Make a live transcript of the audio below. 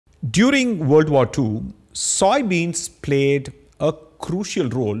During World War II, soybeans played a crucial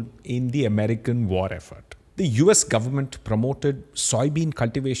role in the American war effort. The US government promoted soybean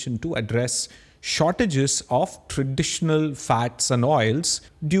cultivation to address shortages of traditional fats and oils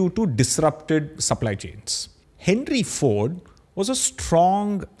due to disrupted supply chains. Henry Ford was a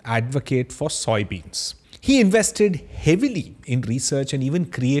strong advocate for soybeans. He invested heavily in research and even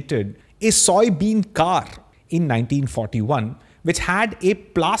created a soybean car in 1941, which had a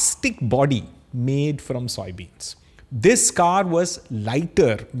plastic body made from soybeans. This car was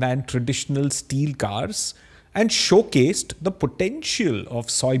lighter than traditional steel cars and showcased the potential of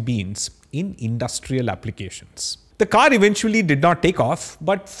soybeans in industrial applications. The car eventually did not take off,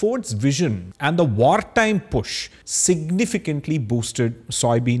 but Ford's vision and the wartime push significantly boosted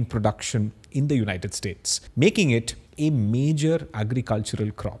soybean production in the United States, making it a major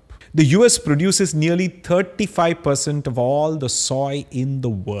agricultural crop. The US produces nearly 35% of all the soy in the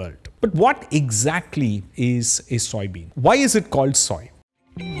world. But what exactly is a soybean? Why is it called soy?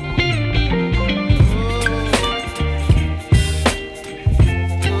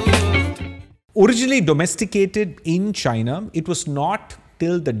 Originally domesticated in China, it was not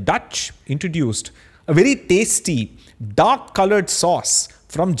till the Dutch introduced a very tasty, dark-colored sauce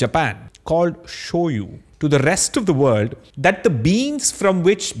from Japan called shoyu to the rest of the world that the beans from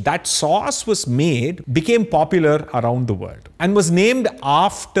which that sauce was made became popular around the world and was named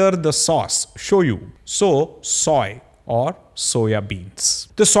after the sauce, shoyu. So, soy or soya beans.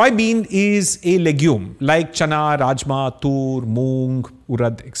 The soybean is a legume like chana, rajma, tur, moong,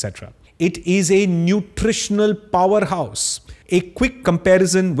 urad, etc. It is a nutritional powerhouse. A quick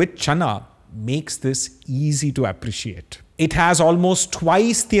comparison with chana makes this easy to appreciate. It has almost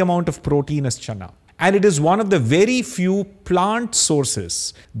twice the amount of protein as chana. And it is one of the very few plant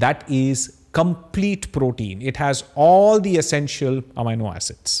sources that is complete protein. It has all the essential amino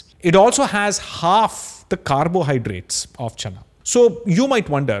acids. It also has half the carbohydrates of chana. So you might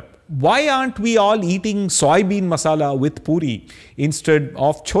wonder, why aren't we all eating soybean masala with puri instead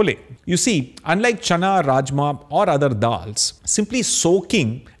of chole? You see, unlike chana, rajma or other dals, simply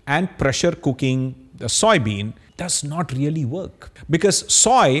soaking and pressure cooking the soybean does not really work because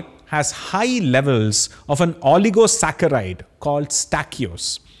soy has high levels of an oligosaccharide called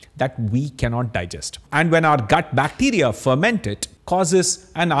stachyose that we cannot digest. And when our gut bacteria ferment it,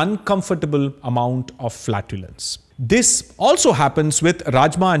 causes an uncomfortable amount of flatulence. This also happens with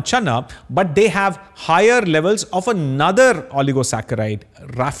rajma and chana, but they have higher levels of another oligosaccharide,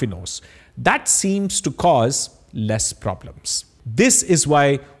 raffinose. That seems to cause less problems. This is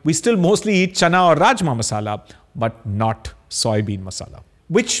why we still mostly eat chana or rajma masala, but not soybean masala.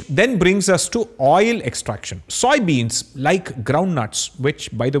 Which then brings us to oil extraction. Soybeans, like groundnuts, which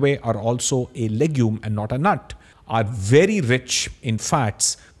by the way are also a legume and not a nut, are very rich in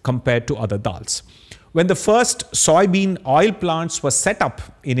fats compared to other dals. When the first soybean oil plants were set up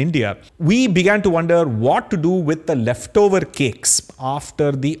in India, we began to wonder what to do with the leftover cakes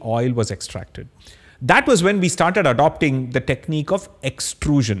after the oil was extracted. That was when we started adopting the technique of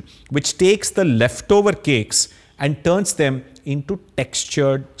extrusion, which takes the leftover cakes and turns them into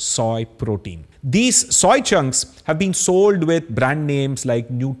textured soy protein. These soy chunks have been sold with brand names like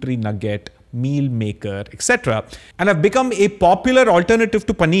Nutri-Nugget, Meal Maker, etc. and have become a popular alternative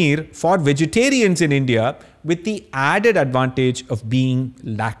to paneer for vegetarians in India with the added advantage of being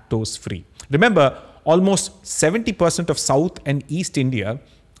lactose free. Remember, almost 70% of South and East India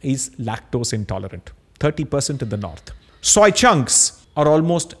is lactose intolerant, 30% in the north. Soy chunks are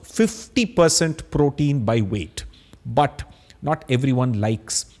almost 50% protein by weight, but not everyone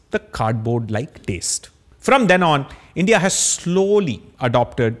likes the cardboard-like taste. From then on, India has slowly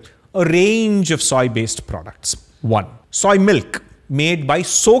adopted a range of soy-based products. 1. Soy milk, made by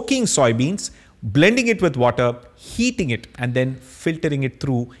soaking soybeans, blending it with water, heating it, and then filtering it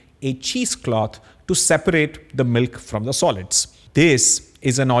through a cheesecloth to separate the milk from the solids. This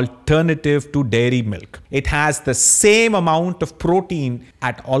is an alternative to dairy milk. It has the same amount of protein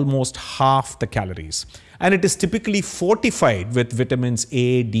at almost half the calories. And it is typically fortified with vitamins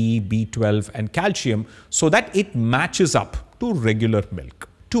A, D, B12, and calcium so that it matches up to regular milk.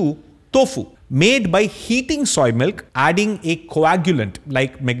 2. Tofu, made by heating soy milk, adding a coagulant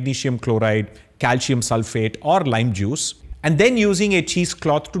like magnesium chloride, calcium sulfate, or lime juice, and then using a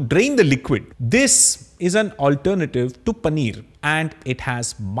cheesecloth to drain the liquid. This is an alternative to paneer, and it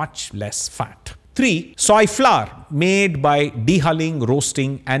has much less fat. 3. Soy flour, made by dehulling,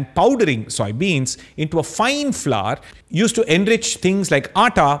 roasting, and powdering soybeans into a fine flour used to enrich things like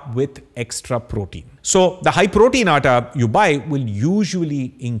atta with extra protein. So the high protein atta you buy will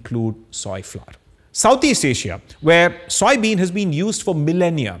usually include soy flour. Southeast Asia, where soybean has been used for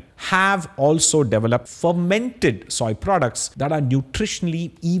millennia, have also developed fermented soy products that are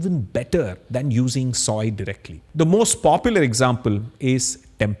nutritionally even better than using soy directly. The most popular example is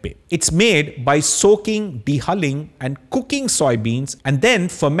tempeh. It's made by soaking, dehulling, and cooking soybeans and then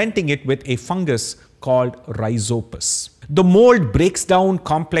fermenting it with a fungus called rhizopus. The mold breaks down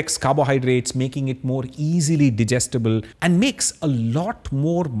complex carbohydrates, making it more easily digestible and makes a lot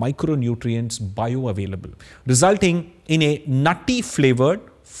more micronutrients bioavailable, resulting in a nutty flavored,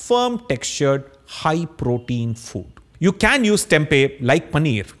 firm textured, high protein food. You can use tempeh like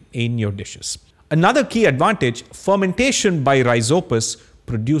paneer in your dishes. Another key advantage, fermentation by rhizopus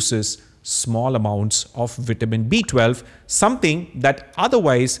produces small amounts of vitamin B12, something that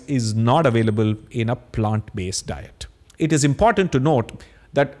otherwise is not available in a plant-based diet. It is important to note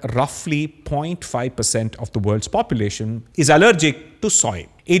that roughly 0.5% of the world's population is allergic to soy.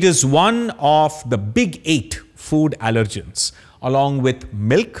 It is one of the big 8 food allergens, along with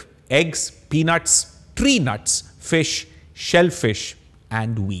milk, eggs, peanuts, tree nuts, fish, shellfish,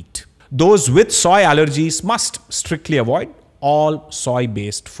 and wheat. Those with soy allergies must strictly avoid all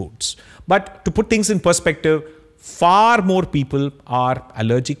soy-based foods. But to put things in perspective, far more people are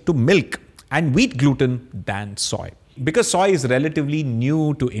allergic to milk and wheat gluten than soy. Because soy is relatively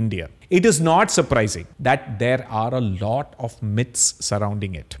new to India, it is not surprising that there are a lot of myths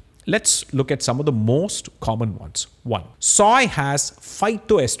surrounding it. Let's look at some of the most common ones. 1. Soy has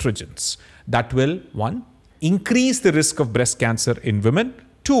phytoestrogens that will 1. Increase the risk of breast cancer in women,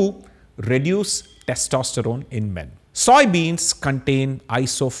 2. Reduce testosterone in men. Soybeans contain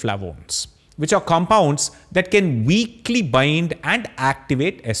isoflavones, which are compounds that can weakly bind and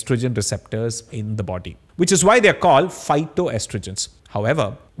activate estrogen receptors in the body, which is why they are called phytoestrogens.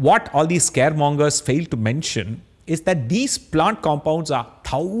 However, what all these scaremongers fail to mention is that these plant compounds are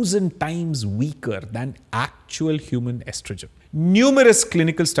 1,000 times weaker than actual human estrogen. Numerous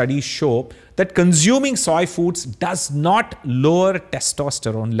clinical studies show that consuming soy foods does not lower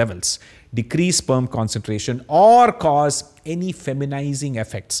testosterone levels, decrease sperm concentration, or cause any feminizing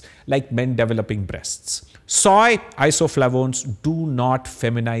effects like men developing breasts. Soy isoflavones do not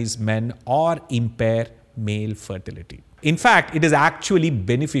feminize men or impair male fertility. In fact, it is actually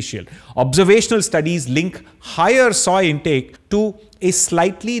beneficial. Observational studies link higher soy intake to a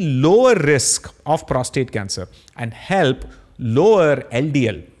slightly lower risk of prostate cancer and help lower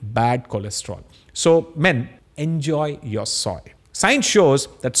LDL, bad cholesterol. So men, enjoy your soy. Science shows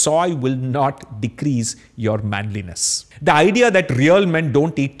that soy will not decrease your manliness. The idea that real men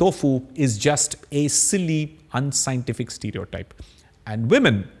don't eat tofu is just a silly, unscientific stereotype. And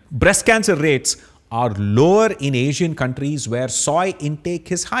women, breast cancer rates are lower in Asian countries where soy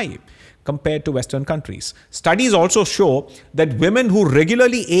intake is high compared to Western countries. Studies also show that women who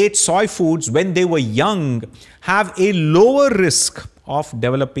regularly ate soy foods when they were young have a lower risk of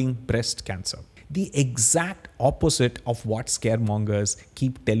developing breast cancer. The exact opposite of what scaremongers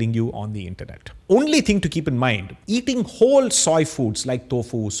keep telling you on the internet. Only thing to keep in mind, eating whole soy foods like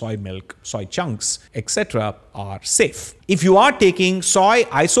tofu, soy milk, soy chunks, etc. are safe. If you are taking soy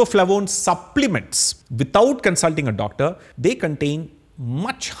isoflavone supplements without consulting a doctor, they contain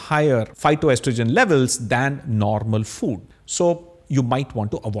much higher phytoestrogen levels than normal food. So you might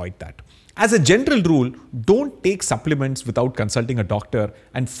want to avoid that. As a general rule, don't take supplements without consulting a doctor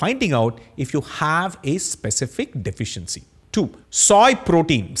and finding out if you have a specific deficiency. 2. Soy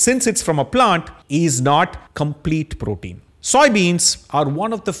protein, since it's from a plant, is not complete protein. Soybeans are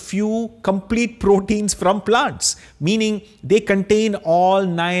one of the few complete proteins from plants, meaning they contain all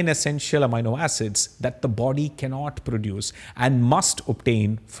 9 essential amino acids that the body cannot produce and must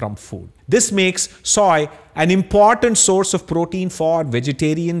obtain from food. This makes soy an important source of protein for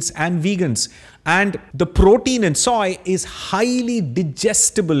vegetarians and vegans. And the protein in soy is highly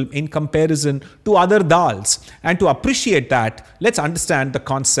digestible in comparison to other dals. And to appreciate that, let's understand the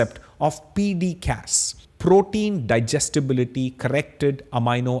concept of PDCAS. Protein Digestibility Corrected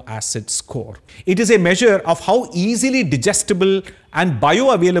Amino Acid Score. It is a measure of how easily digestible and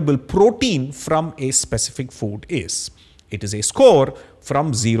bioavailable protein from a specific food is. It is a score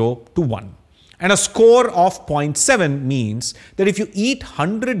from 0 to 1. And a score of 0.7 means that if you eat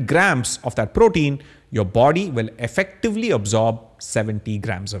 100 grams of that protein, your body will effectively absorb 70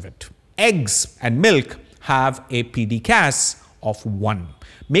 grams of it. Eggs and milk have a PDCAS of 1,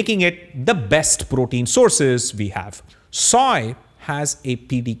 making it the best protein sources we have. Soy has a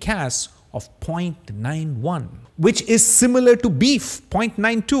PDCAS of 0.91, which is similar to beef,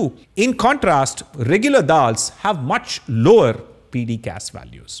 0.92. In contrast, regular dals have much lower PDCAS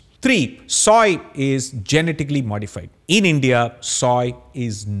values. 3. Soy is genetically modified. In India, soy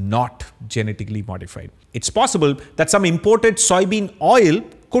is not genetically modified. It's possible that some imported soybean oil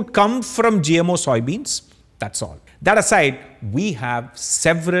could come from GMO soybeans. That's all. That aside, we have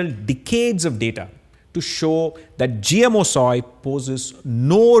several decades of data to show that GMO soy poses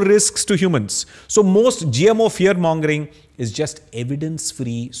no risks to humans. So most GMO fear-mongering is just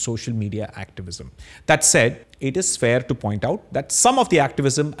evidence-free social media activism. That said, it is fair to point out that some of the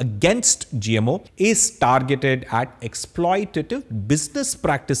activism against GMO is targeted at exploitative business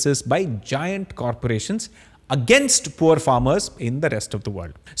practices by giant corporations against poor farmers in the rest of the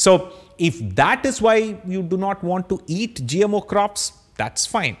world. So if that is why you do not want to eat GMO crops, that's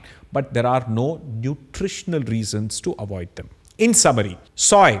fine. But there are no nutritional reasons to avoid them. In summary,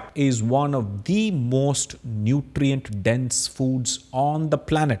 soy is one of the most nutrient-dense foods on the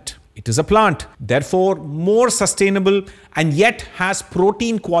planet. It is a plant, therefore more sustainable, and yet has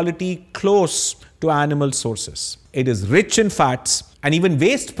protein quality close to animal sources. It is rich in fats, and even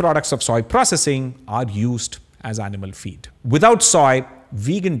waste products of soy processing are used as animal feed. Without soy,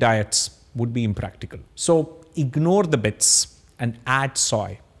 vegan diets would be impractical. So ignore the bits and add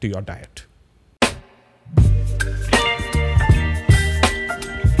soy to your diet.